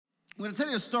I'm going to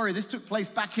tell you a story. This took place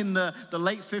back in the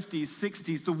late 50s,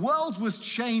 60s. The world was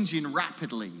changing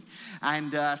rapidly,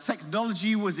 and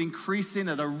technology was increasing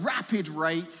at a rapid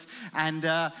rate. And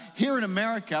here in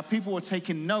America, people were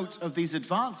taking note of these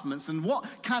advancements and what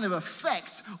kind of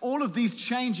effect all of these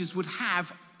changes would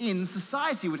have in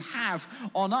society, would have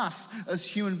on us as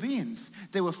human beings.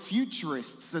 They were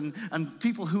futurists and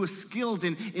people who were skilled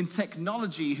in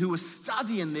technology, who were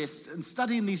studying this and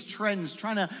studying these trends,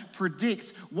 trying to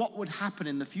predict what would happen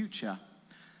in the future.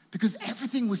 Because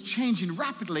everything was changing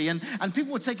rapidly, and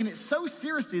people were taking it so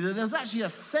seriously that there was actually a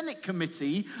Senate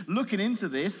committee looking into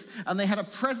this, and they had a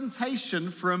presentation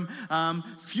from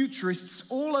futurists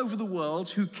all over the world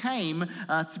who came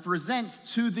to present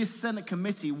to this Senate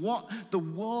committee what the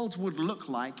world would look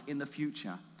like in the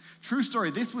future. True story.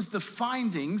 This was the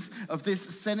findings of this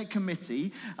Senate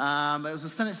committee. It was a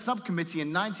Senate subcommittee in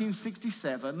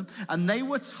 1967, and they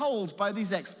were told by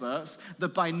these experts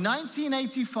that by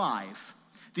 1985,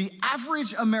 the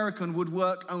average American would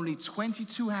work only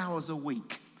 22 hours a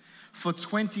week for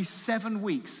 27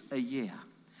 weeks a year.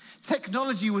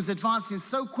 Technology was advancing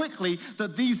so quickly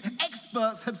that these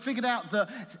experts had figured out that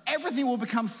everything will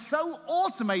become so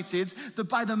automated that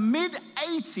by the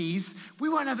mid-80s, we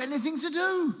won't have anything to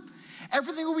do.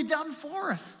 Everything will be done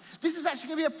for us. This is actually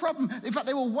going to be a problem. In fact,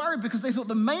 they were worried because they thought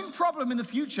the main problem in the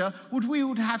future we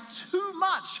would have too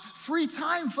much free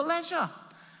time for leisure.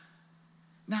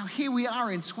 Now, here we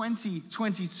are in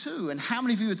 2022, and how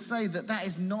many of you would say that that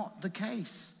is not the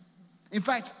case? In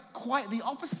fact, quite the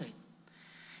opposite.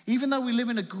 Even though we live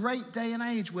in a great day and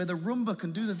age where the Roomba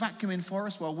can do the vacuuming for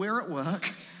us while we're at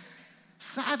work,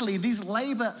 sadly, these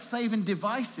labor-saving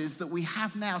devices that we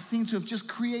have now seem to have just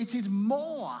created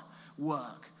more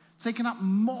work, taken up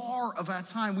more of our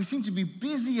time. We seem to be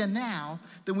busier now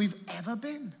than we've ever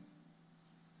been.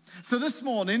 So this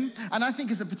morning, and I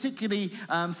think it's a particularly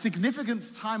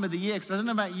significant time of the year, because I don't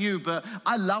know about you, but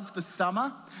I love the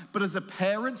summer. But as a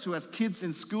parent who has kids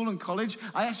in school and college,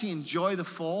 I actually enjoy the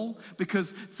fall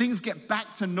because things get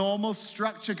back to normal,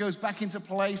 structure goes back into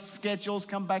place, schedules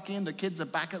come back in, the kids are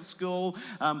back at school.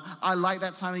 I like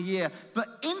that time of year. But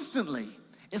instantly,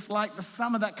 it's like the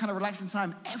summer, that kind of relaxing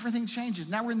time, everything changes.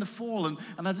 Now we're in the fall, and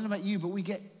I don't know about you, but we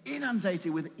get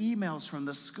inundated with emails from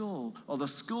the school, or the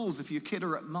schools if your kids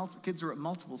are at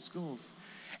multiple schools.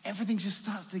 Everything just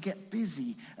starts to get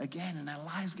busy again, and our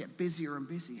lives get busier and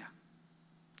busier.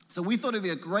 So we thought it'd be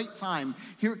a great time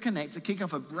here at Connect to kick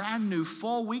off a brand new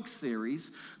 4-week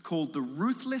series called The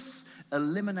Ruthless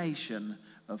Elimination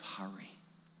of Hurry.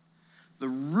 The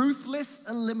Ruthless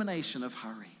Elimination of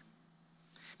Hurry.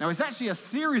 Now, it's actually a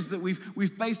series that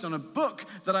we've based on a book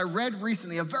that I read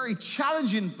recently, a very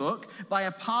challenging book by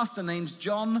a pastor named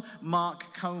John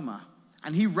Mark Comer.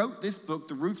 And he wrote this book,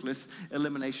 The Ruthless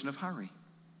Elimination of Hurry.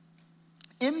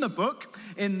 In the book,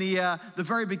 in the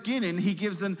very beginning, he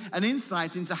gives an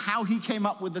insight into how he came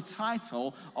up with the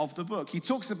title of the book. He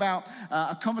talks about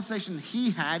a conversation he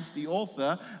had, the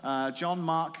author, John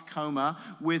Mark Comer,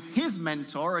 with his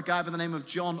mentor, a guy by the name of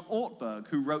John Ortberg,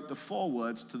 who wrote the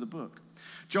foreword to the book.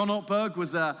 John Ortberg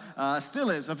was still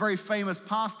is a very famous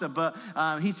pastor, but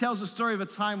he tells a story of a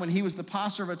time when he was the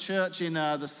pastor of a church in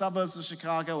the suburbs of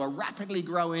Chicago, a rapidly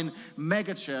growing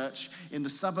mega church in the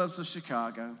suburbs of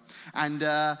Chicago. And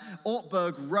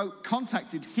Ortberg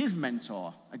contacted his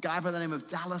mentor, a guy by the name of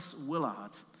Dallas Willard.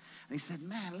 And he said,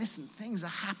 man, listen, things are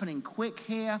happening quick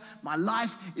here. My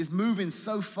life is moving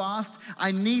so fast.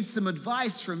 I need some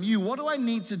advice from you. What do I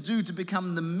need to do to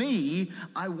become the me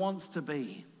I want to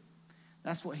be?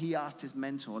 That's what he asked his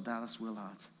mentor, Dallas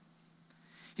Willard.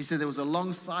 He said there was a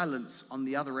long silence on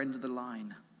the other end of the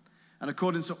line. And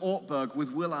according to Ortberg,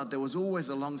 with Willard, there was always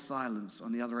a long silence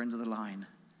on the other end of the line.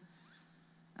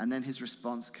 And then his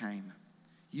response came,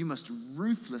 you must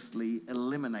ruthlessly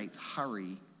eliminate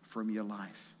hurry from your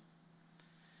life.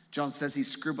 John says he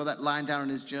scribbled that line down in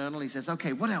his journal. He says,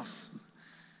 okay, what else? He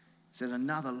said,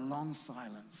 another long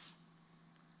silence.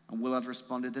 And Willard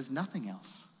responded, there's nothing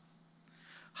else.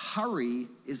 Hurry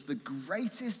is the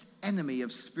greatest enemy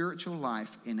of spiritual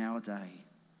life in our day.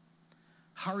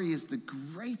 Hurry is the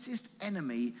greatest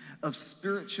enemy of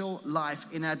spiritual life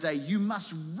in our day. You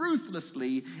must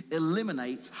ruthlessly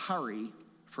eliminate hurry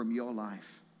from your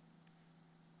life.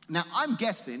 Now, I'm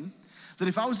guessing that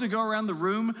if I was to go around the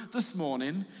room this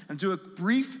morning and do a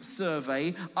brief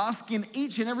survey asking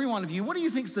each and every one of you, what do you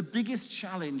think is the biggest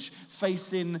challenge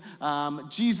facing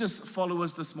Jesus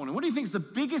followers this morning? What do you think is the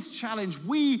biggest challenge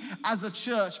we as a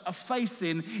church are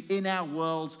facing in our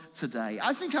world today?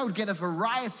 I think I would get a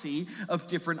variety of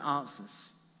different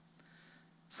answers.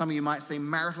 Some of you might say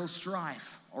marital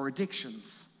strife or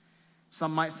addictions.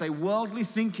 Some might say worldly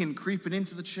thinking creeping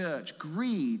into the church,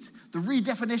 greed, the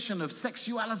redefinition of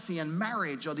sexuality and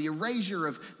marriage, or the erasure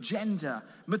of gender,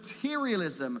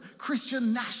 materialism,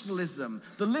 Christian nationalism.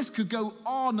 The list could go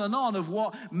on and on of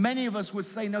what many of us would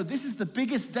say, no, this is the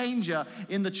biggest danger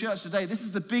in the church today. This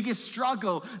is the biggest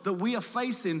struggle that we are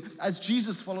facing as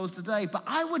Jesus followers today. But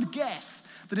I would guess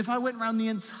that if I went around the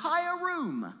entire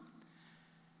room,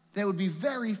 there would be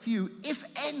very few, if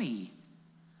any,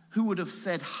 who would have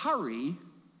said hurry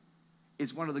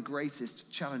is one of the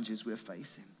greatest challenges we're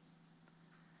facing.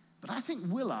 But I think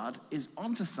Willard is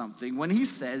onto something when he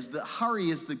says that hurry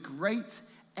is the great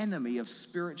enemy of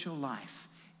spiritual life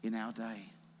in our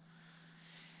day.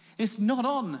 It's not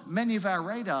on many of our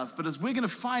radars, but as we're going to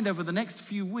find over the next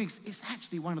few weeks, it's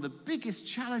actually one of the biggest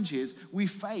challenges we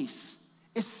face,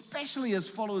 especially as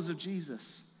followers of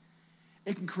Jesus.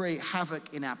 It can create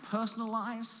havoc in our personal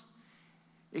lives.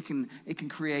 It can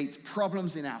create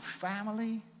problems in our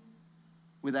family,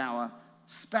 with our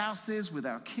spouses, with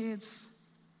our kids,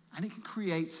 and it can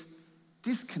create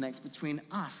disconnects between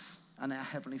us and our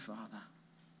Heavenly Father.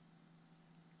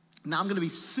 Now, I'm going to be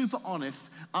super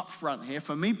honest up front here.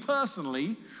 For me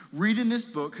personally, reading this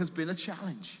book has been a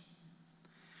challenge.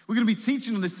 We're going to be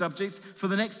teaching on this subject for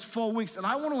the next 4 weeks, and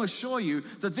I want to assure you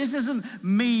that this isn't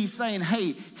me saying,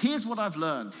 hey, here's what I've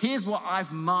learned, here's what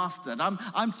I've mastered.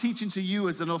 I'm teaching to you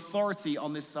as an authority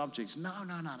on this subject. No.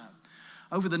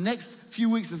 Over the next few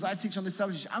weeks as I teach on this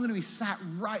subject, I'm going to be sat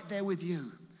right there with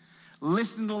you,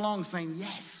 listening along, saying,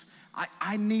 yes,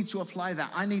 I need to apply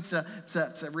that. I need to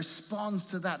respond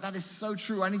to that. That is so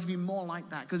true. I need to be more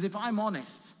like that. Because if I'm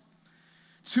honest,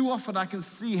 too often I can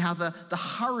see how the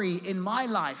hurry in my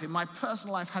life, in my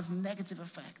personal life, has negative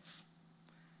effects.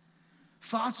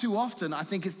 Far too often, I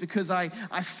think it's because I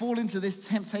fall into this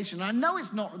temptation. I know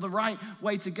it's not the right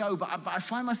way to go, but I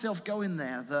find myself going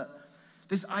there, that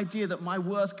this idea that my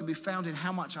worth can be found in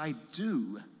how much I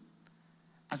do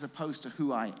as opposed to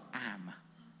who I am.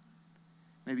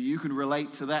 Maybe you can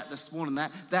relate to that this morning,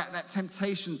 that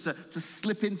temptation to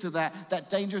slip into that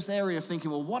dangerous area of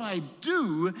thinking, well, what I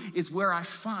do is where I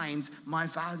find my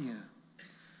value.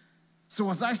 So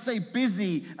as I stay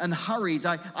busy and hurried,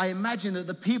 I imagine that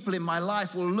the people in my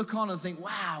life will look on and think,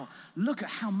 wow, look at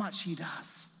how much he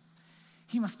does.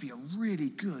 He must be a really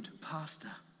good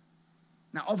pastor.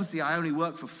 Now, obviously, I only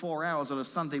work for 4 hours on a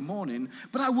Sunday morning,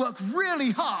 but I work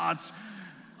really hard.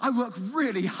 I work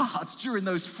really hard during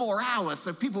those 4 hours,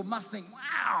 so people must think,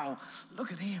 wow,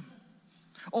 look at him.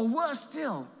 Or worse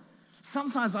still,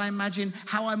 sometimes I imagine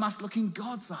how I must look in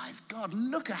God's eyes. God,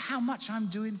 look at how much I'm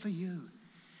doing for you.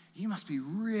 You must be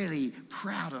really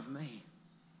proud of me.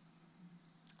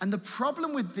 And the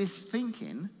problem with this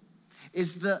thinking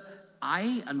is that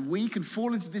I and we can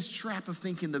fall into this trap of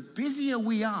thinking the busier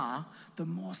we are, the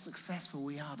more successful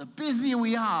we are. The busier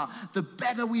we are, the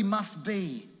better we must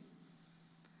be.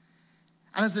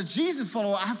 And as a Jesus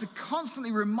follower, I have to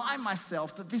constantly remind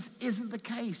myself that this isn't the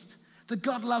case, that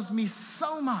God loves me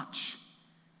so much.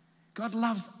 God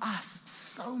loves us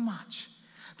so much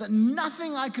that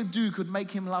nothing I could do could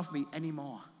make him love me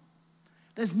anymore.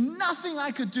 There's nothing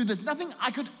I could do, there's nothing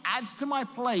I could add to my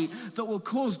plate that will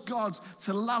cause God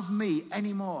to love me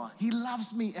anymore. He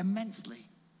loves me immensely.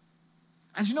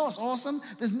 And you know what's awesome?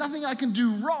 There's nothing I can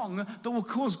do wrong that will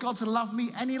cause God to love me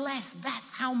any less.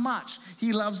 That's how much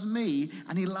he loves me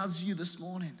and he loves you this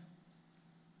morning.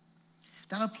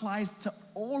 That applies to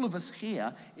all of us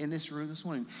here in this room this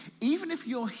morning. Even if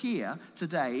you're here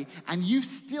today and you've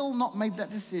still not made that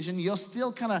decision, you're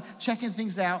still kind of checking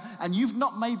things out, and you've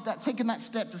not taken that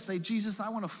step to say, Jesus, I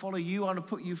want to follow you, I want to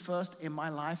put you first in my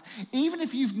life. Even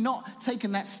if you've not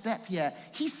taken that step yet,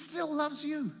 he still loves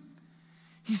you.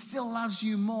 He still loves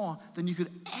you more than you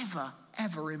could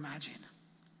ever imagine.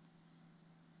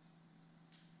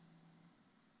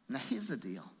 Now here's the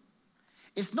deal.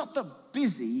 It's not that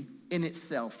busy in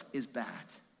itself is bad.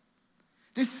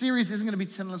 This series isn't going to be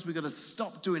telling us we've got to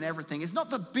stop doing everything. It's not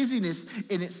the busyness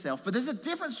in itself, but there's a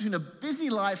difference between a busy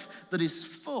life that is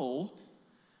full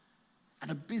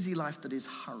and a busy life that is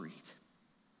hurried.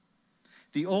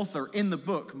 The author in the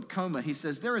book, Coma, he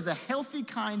says, there is a healthy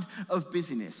kind of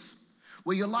busyness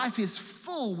where your life is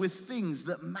full with things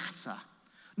that matter,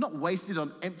 not wasted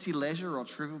on empty leisure or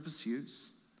trivial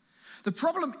pursuits. The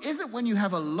problem isn't when you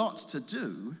have a lot to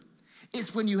do,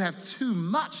 it's when you have too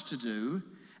much to do,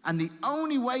 and the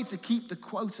only way to keep the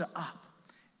quota up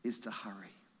is to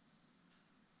hurry.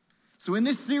 So in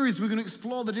this series, we're going to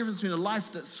explore the difference between a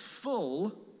life that's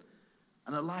full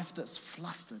and a life that's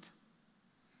flustered.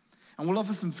 And we'll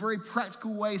offer some very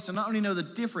practical ways to not only know the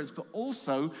difference, but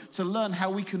also to learn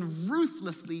how we can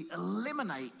ruthlessly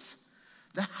eliminate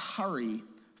that hurry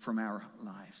from our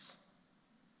lives.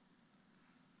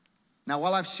 Now,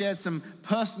 while I've shared some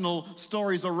personal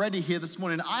stories already here this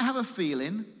morning, I have a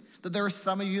feeling that there are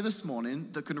some of you this morning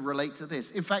that can relate to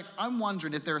this. In fact, I'm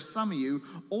wondering if there are some of you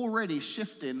already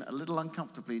shifting a little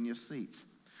uncomfortably in your seat,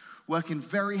 working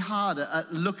very hard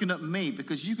at looking at me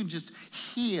because you can just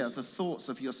hear the thoughts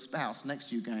of your spouse next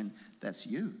to you going, that's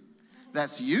you.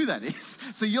 That's you, that is.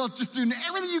 So you're just doing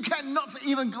everything you can not to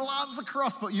even glance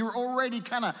across, but you're already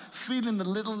kind of feeling the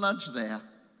little nudge there.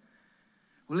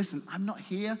 Well, listen, I'm not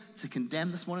here to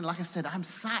condemn this morning. Like I said, I'm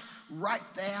sat right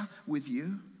there with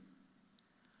you.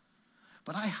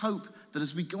 But I hope that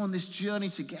as we go on this journey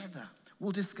together,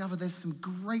 we'll discover there's some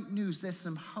great news, there's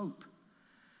some hope.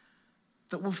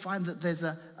 That we'll find that there's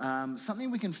something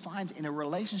we can find in a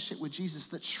relationship with Jesus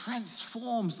that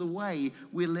transforms the way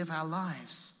we live our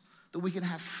lives. That we can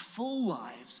have full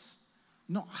lives,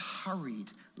 not hurried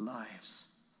lives.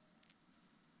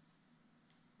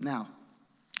 Now,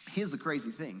 here's the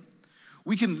crazy thing.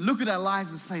 We can look at our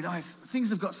lives and say, oh, things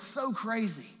have got so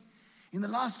crazy. In the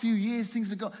last few years, things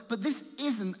have got, but this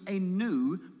isn't a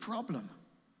new problem.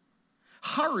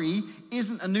 Hurry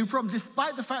isn't a new problem,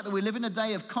 despite the fact that we live in a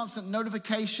day of constant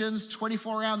notifications,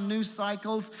 24-hour news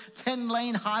cycles,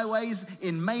 10-lane highways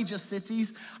in major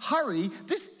cities. Hurry,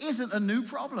 this isn't a new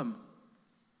problem.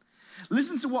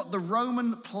 Listen to what the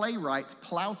Roman playwright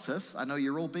Plautus, I know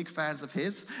you're all big fans of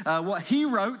his, what he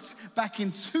wrote back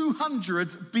in 200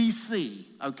 BC,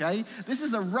 okay? This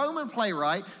is a Roman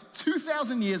playwright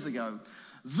 2,000 years ago.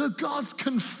 The gods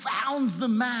confound the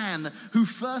man who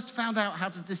first found out how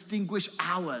to distinguish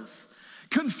hours.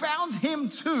 Confound him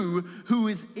too, who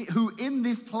in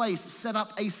this place set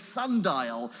up a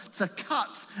sundial to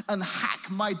cut and hack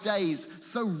my days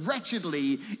so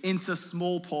wretchedly into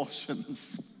small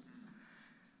portions.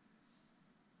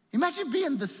 Imagine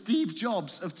being the Steve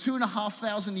Jobs of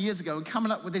 2,500 years ago and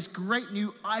coming up with this great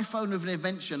new iPhone of an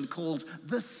invention called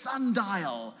the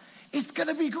sundial. It's going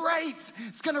to be great.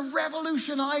 It's going to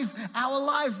revolutionize our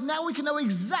lives. Now we can know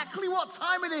exactly what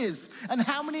time it is and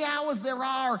how many hours there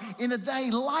are in a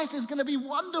day. Life is going to be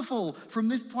wonderful from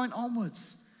this point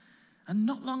onwards. And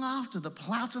not long after, the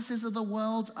Plautuses of the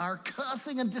world are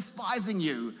cursing and despising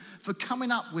you for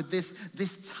coming up with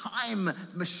this time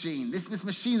machine, this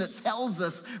machine that tells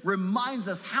us, reminds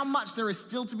us how much there is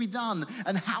still to be done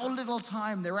and how little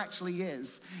time there actually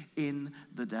is in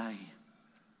the day.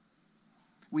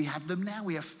 We have them now.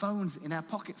 We have phones in our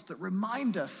pockets that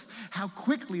remind us how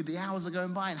quickly the hours are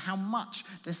going by and how much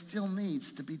there still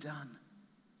needs to be done.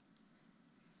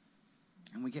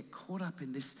 And we get caught up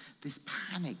in this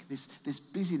panic, this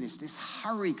busyness, this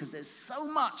hurry, because there's so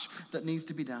much that needs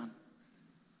to be done.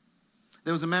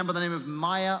 There was a man by the name of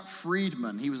Meyer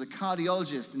Friedman. He was a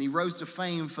cardiologist, and he rose to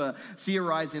fame for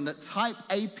theorizing that type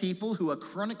A people who are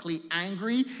chronically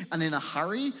angry and in a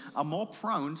hurry are more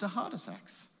prone to heart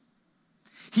attacks.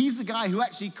 He's the guy who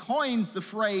actually coined the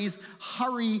phrase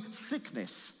hurry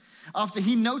sickness after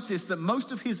he noticed that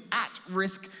most of his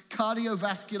at-risk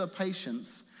cardiovascular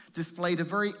patients displayed a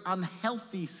very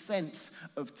unhealthy sense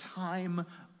of time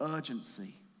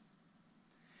urgency.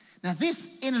 Now,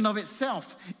 this in and of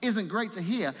itself isn't great to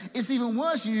hear. It's even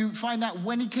worse when you find out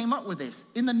when he came up with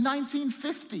this. In the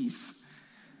 1950s.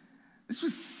 This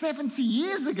was 70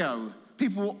 years ago.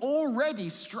 People were already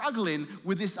struggling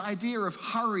with this idea of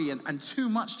hurry and too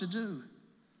much to do.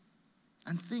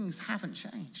 And things haven't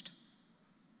changed.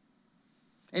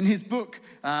 In his book,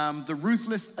 The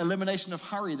Ruthless Elimination of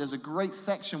Hurry, there's a great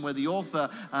section where the author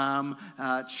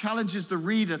challenges the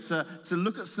reader to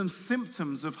look at some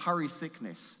symptoms of hurry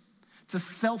sickness, to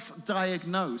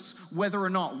self-diagnose whether or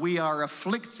not we are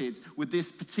afflicted with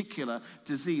this particular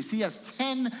disease. He has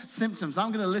 10 symptoms.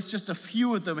 I'm going to list just a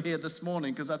few of them here this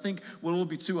morning because I think we'll all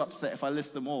be too upset if I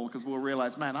list them all because we'll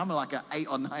realize, man, I'm like an 8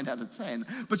 or 9 out of 10.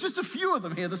 But just a few of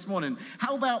them here this morning.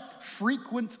 How about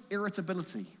frequent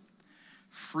irritability?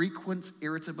 Frequent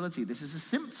irritability. This is a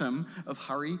symptom of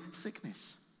hurry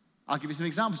sickness. I'll give you some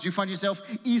examples. Do you find yourself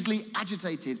easily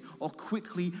agitated or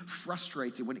quickly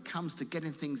frustrated when it comes to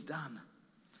getting things done?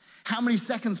 How many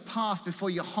seconds pass before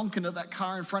you're honking at that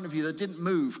car in front of you that didn't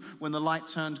move when the light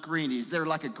turned green? Is there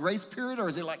like a grace period or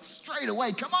is it like straight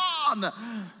away, come on?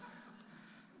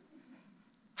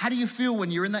 How do you feel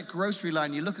when you're in that grocery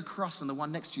line, you look across and the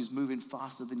one next to you is moving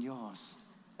faster than yours?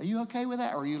 Are you okay with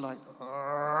that or are you like,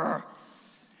 argh?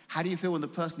 How do you feel when the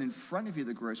person in front of you at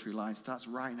the grocery line starts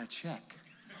writing a check?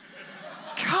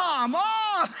 Come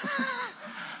on!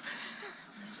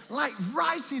 Like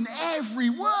writing every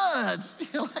word.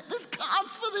 You're like, there's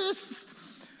cards for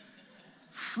this.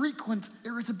 Frequent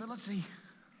irritability.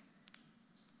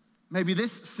 Maybe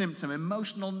this symptom,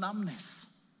 emotional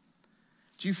numbness.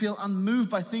 Do you feel unmoved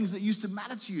by things that used to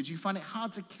matter to you? Do you find it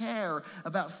hard to care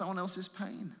about someone else's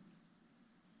pain?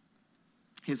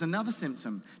 Here's another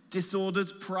symptom: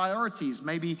 disordered priorities,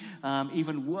 maybe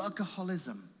even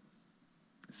workaholism.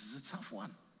 This is a tough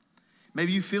one.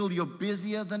 Maybe you feel you're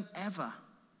busier than ever,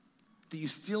 that you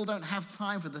still don't have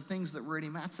time for the things that really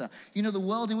matter. You know, the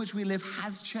world in which we live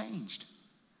has changed.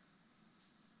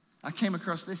 I came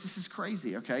across this. This is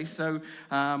crazy, okay? So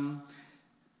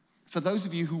for those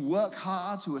of you who work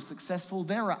hard, who are successful,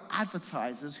 there are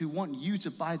advertisers who want you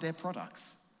to buy their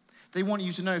products. They want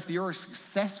you to know if you're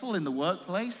successful in the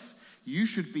workplace, you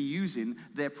should be using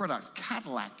their products.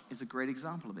 Cadillac is a great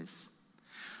example of this.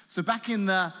 So back in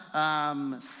the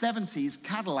 70s,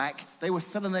 Cadillac, they were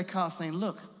selling their cars saying,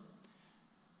 look,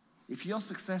 if you're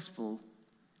successful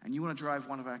and you want to drive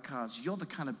one of our cars, you're the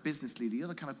kind of business leader, you're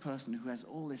the kind of person who has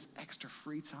all this extra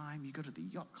free time. You go to the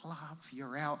yacht club,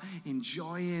 you're out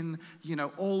enjoying,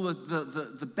 all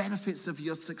the benefits of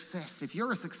your success. If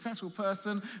you're a successful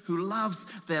person who loves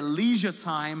their leisure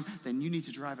time, then you need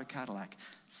to drive a Cadillac.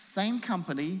 Same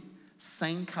company,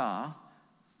 same car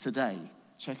today.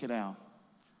 Check it out.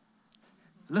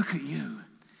 Look at you.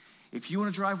 If you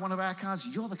want to drive one of our cars,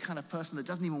 you're the kind of person that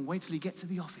doesn't even wait till you get to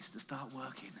the office to start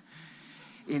working.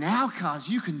 In our cars,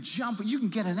 you can jump and you can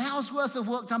get an hour's worth of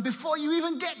work done before you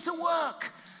even get to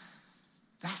work.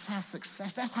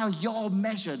 That's how you're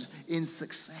measured in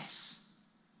success.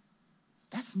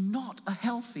 That's not a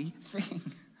healthy thing.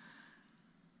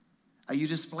 Are you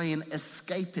displaying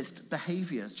escapist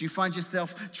behaviors? Do you find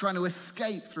yourself trying to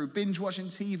escape through binge watching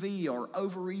TV or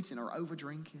overeating or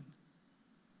overdrinking?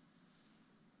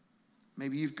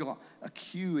 Maybe you've got a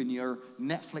queue in your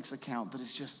Netflix account that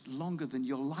is just longer than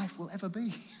your life will ever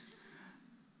be.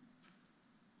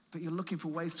 But you're looking for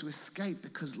ways to escape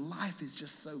because life is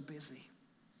just so busy.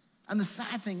 And the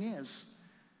sad thing is,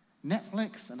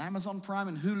 Netflix and Amazon Prime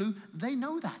and Hulu, they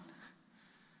know that.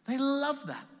 They love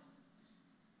that.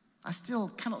 I still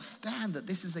cannot stand that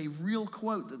this is a real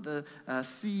quote that the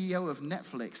CEO of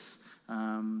Netflix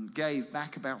gave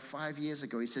back about 5 years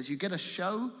ago. He says, you get a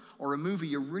show or a movie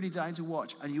you're really dying to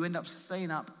watch and you end up staying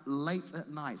up late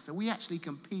at night. So we actually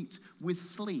compete with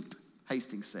sleep,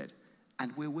 Hastings said,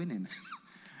 and we're winning.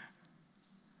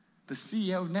 The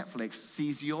CEO of Netflix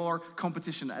sees your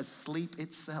competition as sleep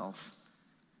itself,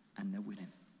 and they're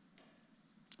winning.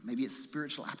 Maybe it's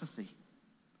spiritual apathy.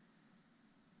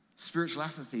 Spiritual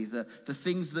apathy, the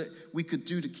things that we could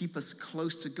do to keep us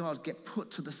close to God get put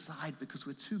to the side because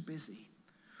we're too busy.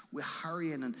 We're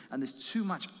hurrying and there's too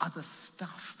much other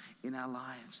stuff in our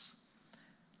lives.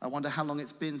 I wonder how long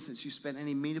it's been since you spent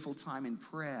any meaningful time in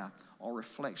prayer or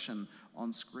reflection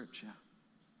on Scripture.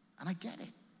 And I get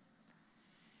it.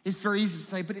 It's very easy to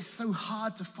say, but it's so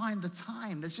hard to find the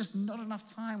time. There's just not enough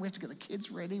time. We have to get the kids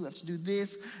ready. We have to do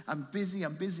this. I'm busy. I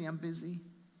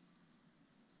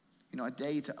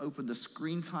dare you to open the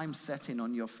screen time setting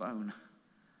on your phone.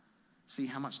 See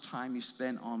how much time you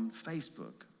spent on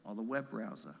Facebook or the web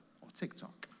browser or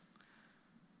TikTok.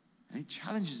 And it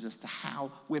challenges us to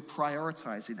how we're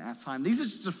prioritizing our time. These are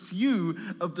just a few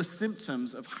of the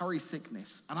symptoms of hurry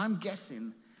sickness. And I'm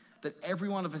guessing that every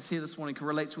one of us here this morning can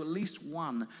relate to at least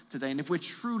one today. And if we're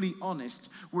truly honest,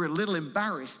 we're a little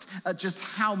embarrassed at just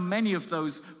how many of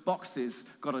those boxes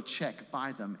got a check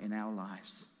by them in our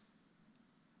lives.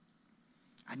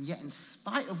 And yet, in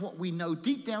spite of what we know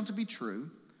deep down to be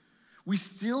true, we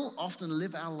still often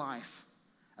live our life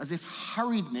as if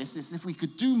hurriedness, as if we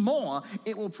could do more,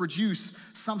 it will produce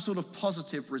some sort of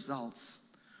positive results.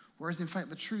 Whereas, in fact,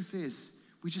 the truth is,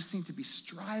 we just seem to be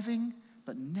striving,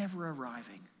 but never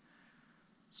arriving.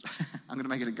 I'm going to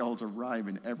make it a goal to rhyme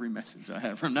in every message I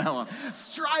have from now on.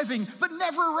 Striving, but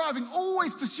never arriving,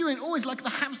 always pursuing, always like the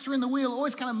hamster in the wheel,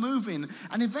 always kind of moving.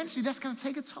 And eventually, that's going to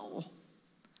take a toll.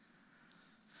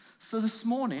 So this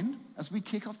morning, as we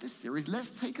kick off this series, let's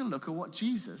take a look at what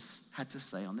Jesus had to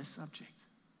say on this subject.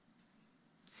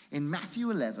 In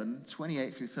Matthew 11,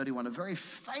 28 through 31, a very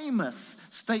famous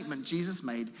statement Jesus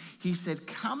made. He said,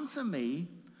 "Come to me,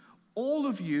 all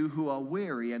of you who are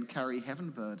weary and carry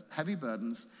heavy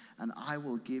burdens, and I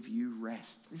will give you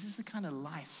rest." This is the kind of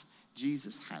life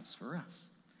Jesus has for us.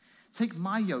 "Take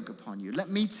my yoke upon you. Let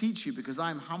me teach you, because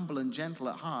I am humble and gentle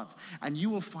at heart, and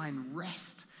you will find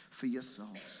rest for your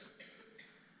souls.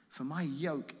 For my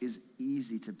yoke is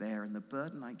easy to bear, and the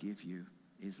burden I give you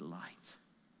is light."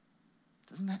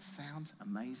 Doesn't that sound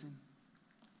amazing?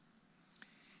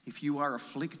 If you are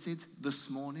afflicted this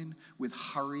morning with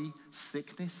hurry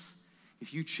sickness,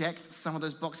 if you checked some of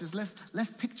those boxes,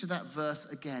 let's picture that verse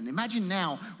again. Imagine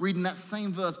now reading that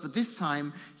same verse, but this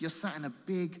time you're sat in a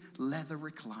big leather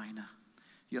recliner.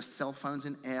 Your cell phone's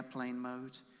in airplane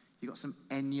mode. You got some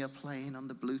Enya playing on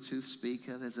the Bluetooth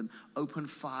speaker. There's an open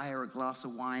fire, a glass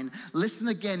of wine. Listen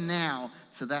again now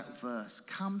to that verse.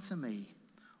 Come to me,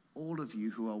 all of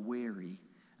you who are weary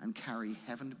and carry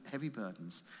heavy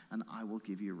burdens, and I will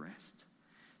give you rest.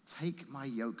 Take my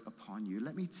yoke upon you.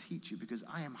 Let me teach you, because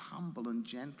I am humble and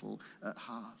gentle at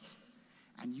heart,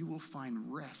 and you will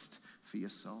find rest for your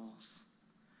souls.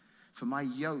 For my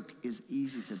yoke is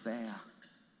easy to bear,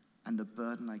 and the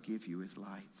burden I give you is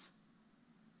light.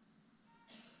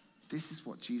 This is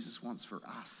what Jesus wants for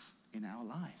us in our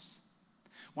lives.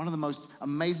 One of the most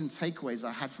amazing takeaways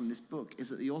I had from this book is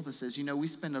that the author says, we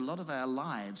spend a lot of our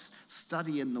lives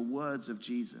studying the words of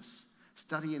Jesus,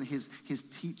 studying his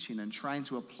teaching and trying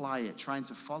to apply it, trying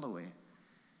to follow it.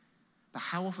 But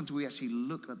how often do we actually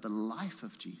look at the life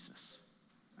of Jesus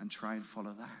and try and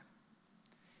follow that?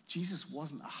 Jesus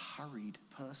wasn't a hurried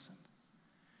person.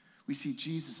 We see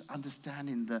Jesus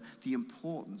understanding the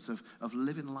importance of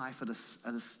living life at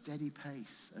a steady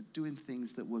pace, at doing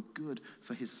things that were good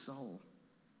for his soul.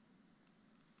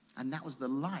 And that was the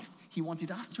life he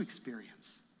wanted us to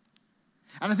experience.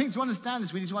 And I think to understand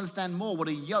this, we need to understand more what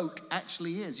a yoke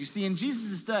actually is. You see, in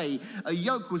Jesus' day, a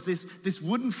yoke was this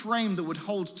wooden frame that would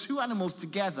hold two animals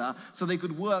together so they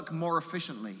could work more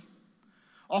efficiently.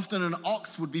 Often an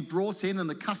ox would be brought in and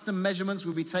the custom measurements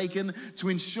would be taken to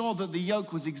ensure that the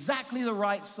yoke was exactly the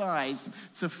right size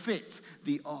to fit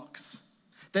the ox.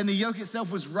 Then the yoke itself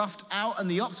was roughed out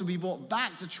and the ox would be brought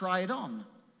back to try it on.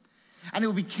 And it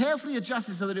would be carefully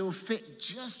adjusted so that it would fit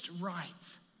just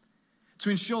right, to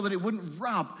ensure that it wouldn't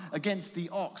rub against the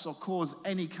ox or cause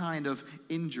any kind of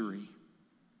injury.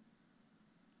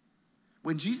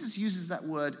 When Jesus uses that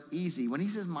word easy, when he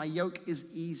says my yoke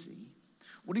is easy,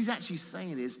 what he's actually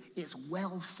saying is it's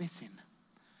well-fitting.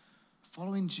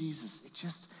 Following Jesus,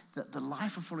 the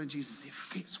life of following Jesus, it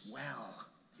fits well.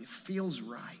 It feels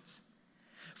right.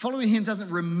 Following him doesn't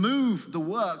remove the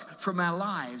work from our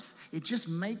lives. It just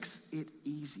makes it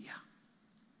easier.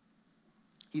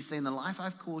 He's saying the life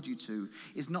I've called you to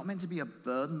is not meant to be a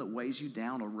burden that weighs you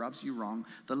down or rubs you wrong.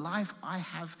 The life I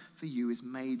have for you is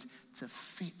made to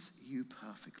fit you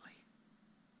perfectly.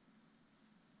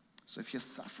 So if you're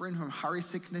suffering from hurry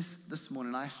sickness this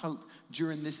morning, I hope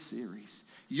during this series,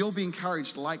 you'll be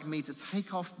encouraged, like me, to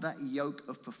take off that yoke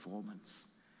of performance.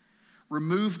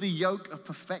 Remove the yoke of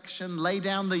perfection. Lay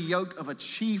down the yoke of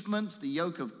achievement, the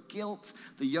yoke of guilt,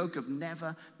 the yoke of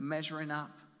never measuring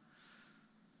up.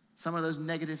 Some of those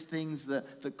negative things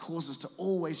that cause us to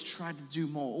always try to do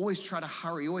more, always try to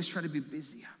hurry, always try to be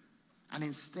busier. And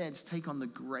instead, take on the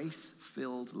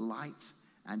grace-filled, light,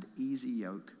 and easy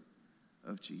yoke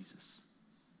of Jesus.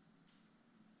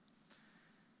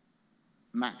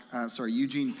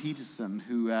 Eugene Peterson,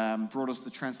 who brought us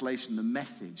the translation, The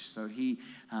Message. So he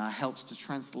helps to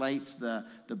translate the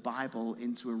Bible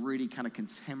into a really kind of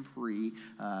contemporary,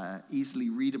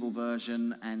 easily readable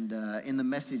version. And in The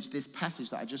Message, this passage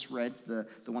that I just read, the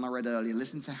one I read earlier,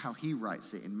 listen to how he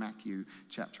writes it in Matthew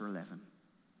chapter 11.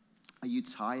 Are you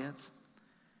tired,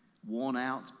 worn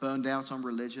out, burned out on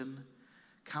religion?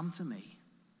 Come to me.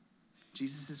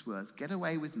 Jesus' words, get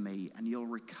away with me and you'll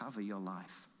recover your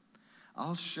life.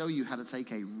 I'll show you how to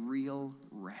take a real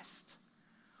rest.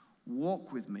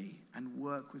 Walk with me and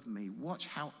work with me. Watch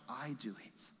how I do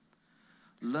it.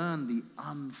 Learn the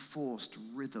unforced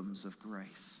rhythms of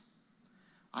grace.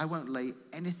 I won't lay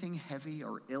anything heavy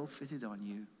or ill-fitted on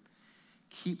you.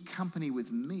 Keep company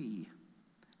with me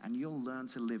and you'll learn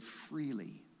to live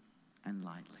freely and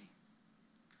lightly.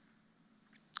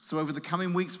 So over the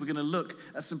coming weeks, we're going to look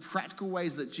at some practical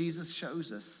ways that Jesus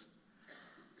shows us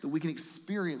that we can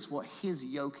experience what his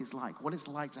yoke is like, what it's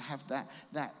like to have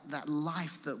that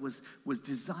life that was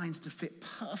designed to fit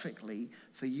perfectly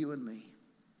for you and me.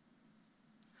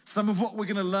 Some of what we're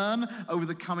going to learn over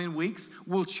the coming weeks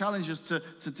will challenge us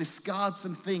to discard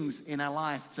some things in our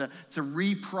life, to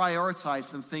reprioritize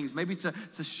some things, maybe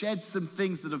to shed some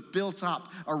things that have built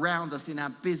up around us in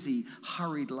our busy,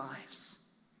 hurried lives.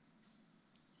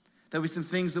 There'll be some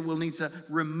things that we'll need to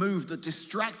remove that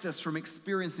distract us from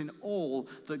experiencing all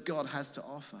that God has to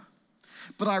offer.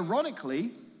 But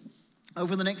ironically,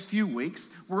 over the next few weeks,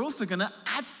 we're also going to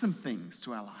add some things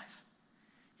to our life.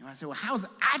 You might say, well, how's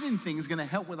adding things going to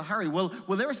help with the hurry? Well,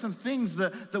 there are some things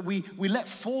that we let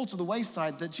fall to the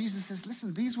wayside that Jesus says,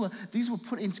 listen, these were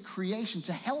put into creation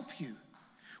to help you.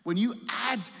 When you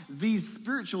add these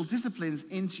spiritual disciplines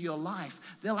into your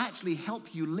life, they'll actually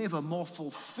help you live a more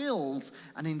fulfilled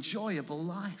and enjoyable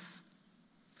life.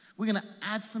 We're going to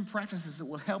add some practices that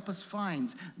will help us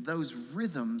find those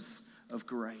rhythms of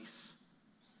grace.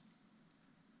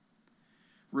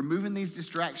 Removing these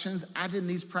distractions, adding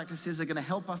these practices are going to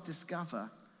help us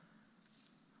discover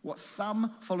what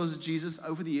some followers of Jesus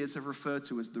over the years have referred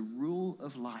to as the rule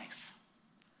of life.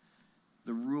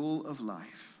 The rule of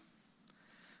life.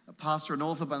 A pastor and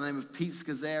author by the name of Pete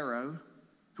Scazzero,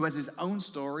 who has his own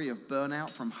story of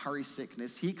burnout from hurry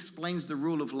sickness, he explains the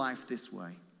rule of life this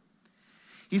way.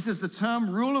 He says the term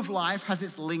rule of life has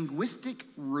its linguistic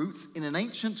roots in an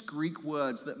ancient Greek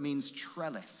word that means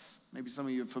trellis. Maybe some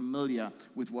of you are familiar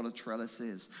with what a trellis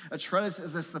is. A trellis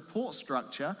is a support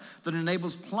structure that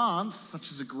enables plants,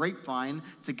 such as a grapevine,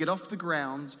 to get off the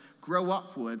ground, grow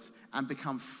upwards, and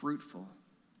become fruitful.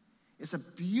 It's a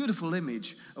beautiful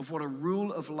image of what a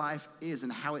rule of life is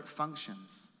and how it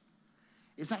functions.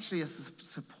 It's actually a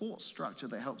support structure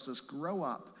that helps us grow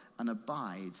up and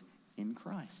abide in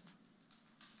Christ.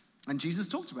 And Jesus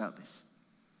talked about this.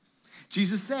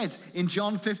 Jesus said in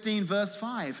John 15, verse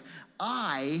 5,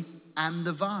 I am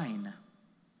the vine.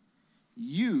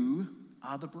 You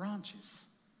are the branches.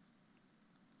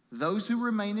 Those who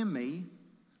remain in me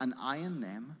and I in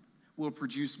them will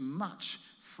produce much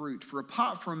fruit. For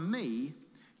apart from me,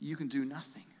 you can do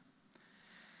nothing.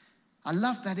 I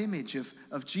love that image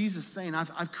of Jesus saying,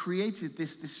 I've created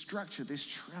this structure, this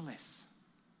trellis.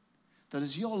 That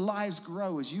as your lives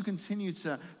grow, as you continue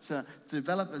to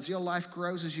develop, as your life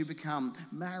grows, as you become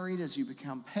married, as you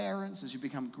become parents, as you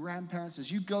become grandparents, as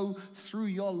you go through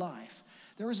your life,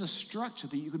 there is a structure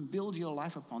that you can build your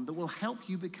life upon that will help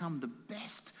you become the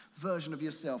best version of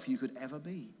yourself you could ever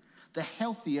be. The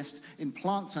healthiest, in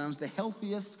plant terms, the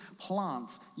healthiest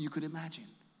plant you could imagine.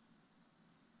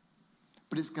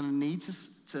 But it's going to need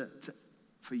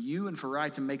for you and for I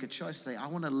to make a choice, say, I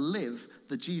want to live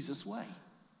the Jesus way.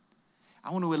 I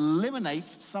want to eliminate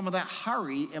some of that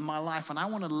hurry in my life, and I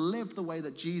want to live the way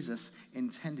that Jesus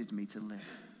intended me to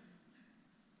live.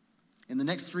 In the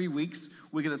next 3 weeks,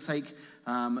 we're going to take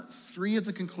 3 of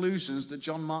the conclusions that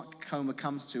John Mark Comer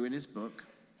comes to in his book,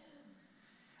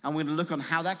 and we're going to look on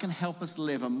how that can help us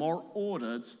live a more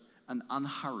ordered and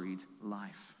unhurried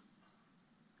life.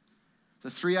 The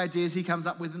 3 ideas he comes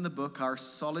up with in the book are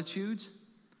solitude,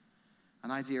 an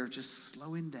idea of just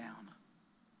slowing down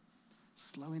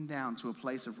to a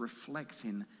place of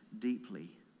reflecting deeply,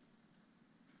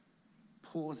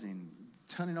 pausing,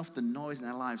 turning off the noise in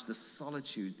our lives, the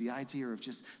solitude, the idea of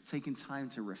just taking time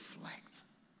to reflect.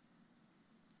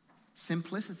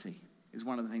 Simplicity is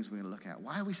one of the things we're going to look at.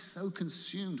 Why are we so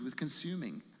consumed with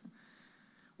consuming?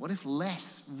 What if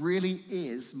less really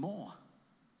is more?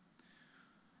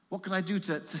 What can I do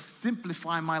to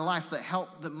simplify my life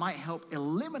that might help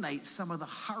eliminate some of the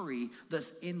hurry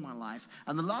that's in my life?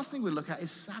 And the last thing we look at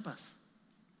is Sabbath.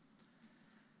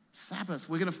 Sabbath.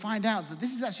 We're going to find out that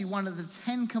this is actually one of the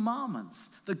 10 commandments.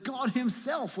 That God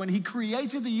himself, when he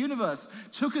created the universe,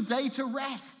 took a day to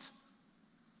rest.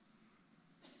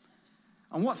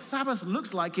 And what Sabbath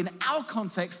looks like in our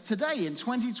context today in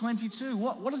 2022.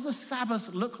 What does the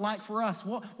Sabbath look like for us?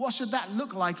 What should that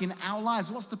look like in our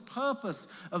lives? What's the purpose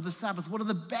of the Sabbath? What are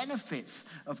the benefits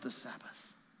of the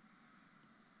Sabbath?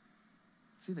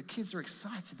 See, the kids are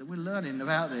excited that we're learning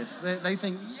about this. They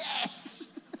think, yes!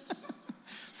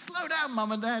 Slow down,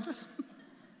 Mum and Dad.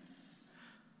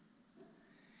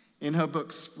 In her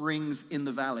book, Springs in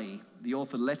the Valley, the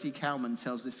author Letty Cowman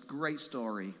tells this great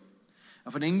story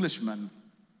of an Englishman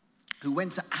who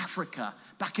went to Africa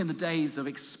back in the days of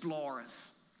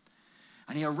explorers.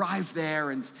 And he arrived there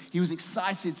and he was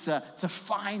excited to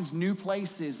find new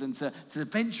places and to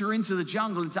venture into the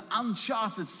jungle, into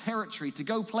uncharted territory, to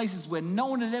go places where no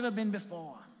one had ever been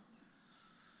before.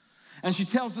 And she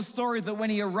tells the story that when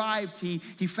he arrived, he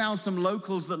found some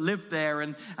locals that lived there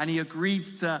and he agreed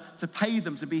to pay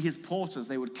them to be his porters.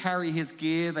 They would carry his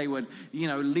gear. They would,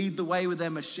 lead the way with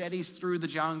their machetes through the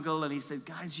jungle. And he said,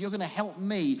 guys, you're going to help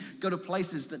me go to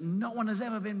places that no one has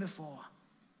ever been before.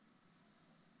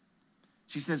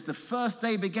 She says the first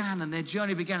day began and their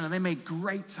journey began and they made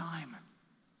great time.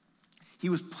 He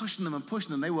was pushing them and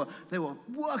pushing them. They were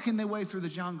working their way through the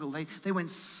jungle. They went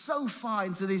so far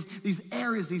into these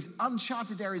areas, these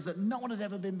uncharted areas that no one had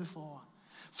ever been before.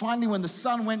 Finally, when the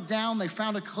sun went down, they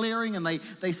found a clearing and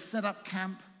they set up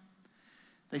camp.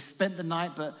 They spent the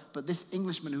night, but this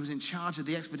Englishman who was in charge of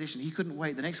the expedition, he couldn't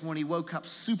wait. The next morning, he woke up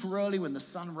super early when the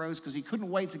sun rose because he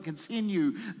couldn't wait to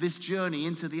continue this journey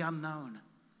into the unknown.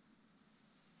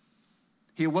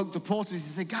 He awoke the porters. He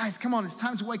said, guys, come on, it's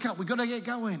time to wake up. We've got to get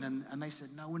going. And they said,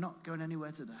 no, we're not going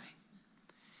anywhere today.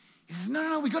 He says,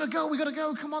 no, we got to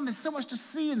go. Come on, there's so much to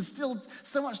see and still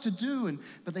so much to do.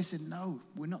 But they said, no,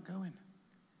 we're not going.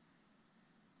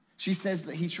 She says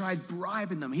that he tried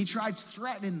bribing them. He tried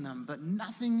threatening them, but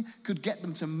nothing could get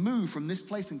them to move from this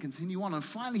place and continue on. And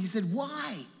finally he said,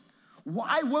 why?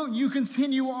 Why won't you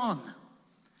continue on?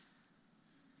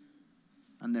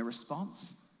 And their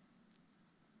response?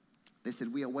 They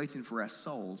said, we are waiting for our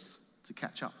souls to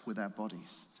catch up with our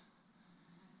bodies.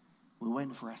 We're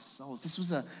waiting for our souls. This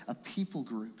was a people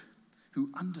group who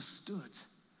understood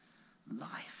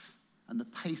life and the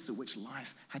pace at which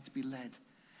life had to be led.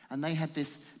 And they had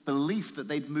this belief that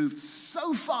they'd moved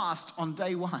so fast on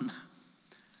day one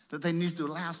that they needed to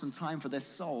allow some time for their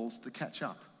souls to catch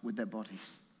up with their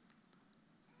bodies.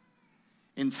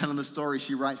 In telling the story,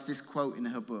 she writes this quote in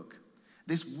her book: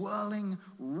 this whirling,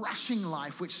 rushing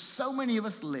life which so many of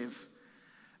us live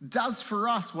does for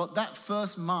us what that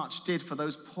first march did for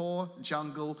those poor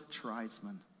jungle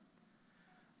tribesmen.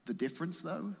 The difference,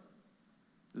 though,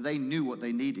 they knew what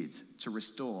they needed to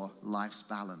restore life's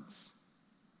balance.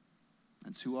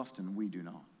 And too often we do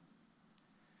not.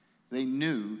 They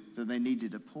knew that they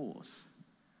needed a pause,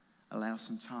 allow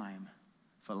some time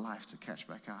for life to catch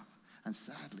back up. And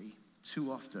sadly,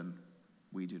 too often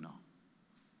we do not.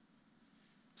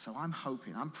 So I'm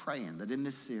hoping, I'm praying that in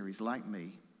this series, like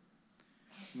me,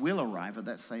 we'll arrive at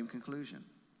that same conclusion.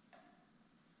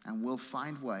 And we'll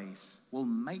find ways, we'll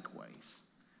make ways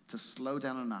to slow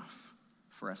down enough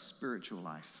for our spiritual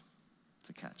life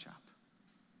to catch up.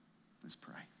 Let's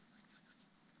pray.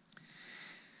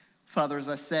 Father, as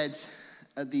I said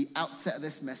at the outset of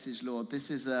this message, Lord, this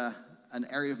is an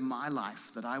area of my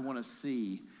life that I want to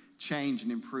see change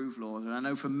and improve, Lord. And I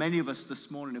know for many of us this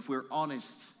morning, if we're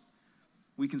honest,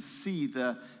 we can see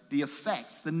the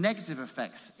effects, the negative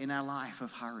effects in our life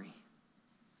of hurry.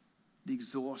 The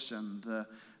exhaustion, the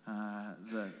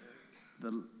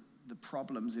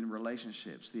problems in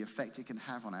relationships, the effect it can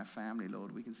have on our family,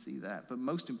 Lord. We can see that. But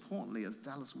most importantly, as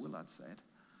Dallas Willard said,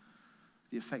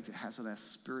 the effect it has on our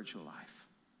spiritual life.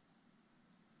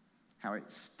 How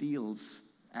it steals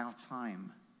our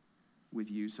time with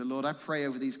you. So Lord, I pray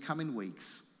over these coming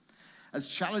weeks, as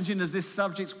challenging as this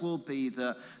subject will be,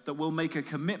 that we'll make a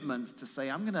commitment to say,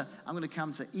 I'm gonna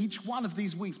come to each one of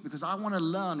these weeks because I want to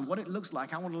learn what it looks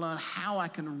like. I want to learn how I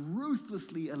can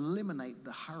ruthlessly eliminate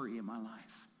the hurry in my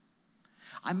life.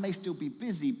 I may still be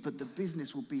busy, but the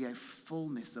business will be a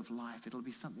fullness of life. It'll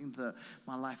be something that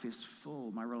my life is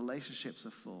full, my relationships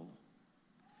are full,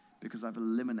 because I've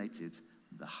eliminated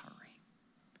the hurry.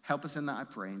 Help us in that, I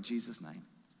pray, in Jesus' name.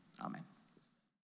 Amen.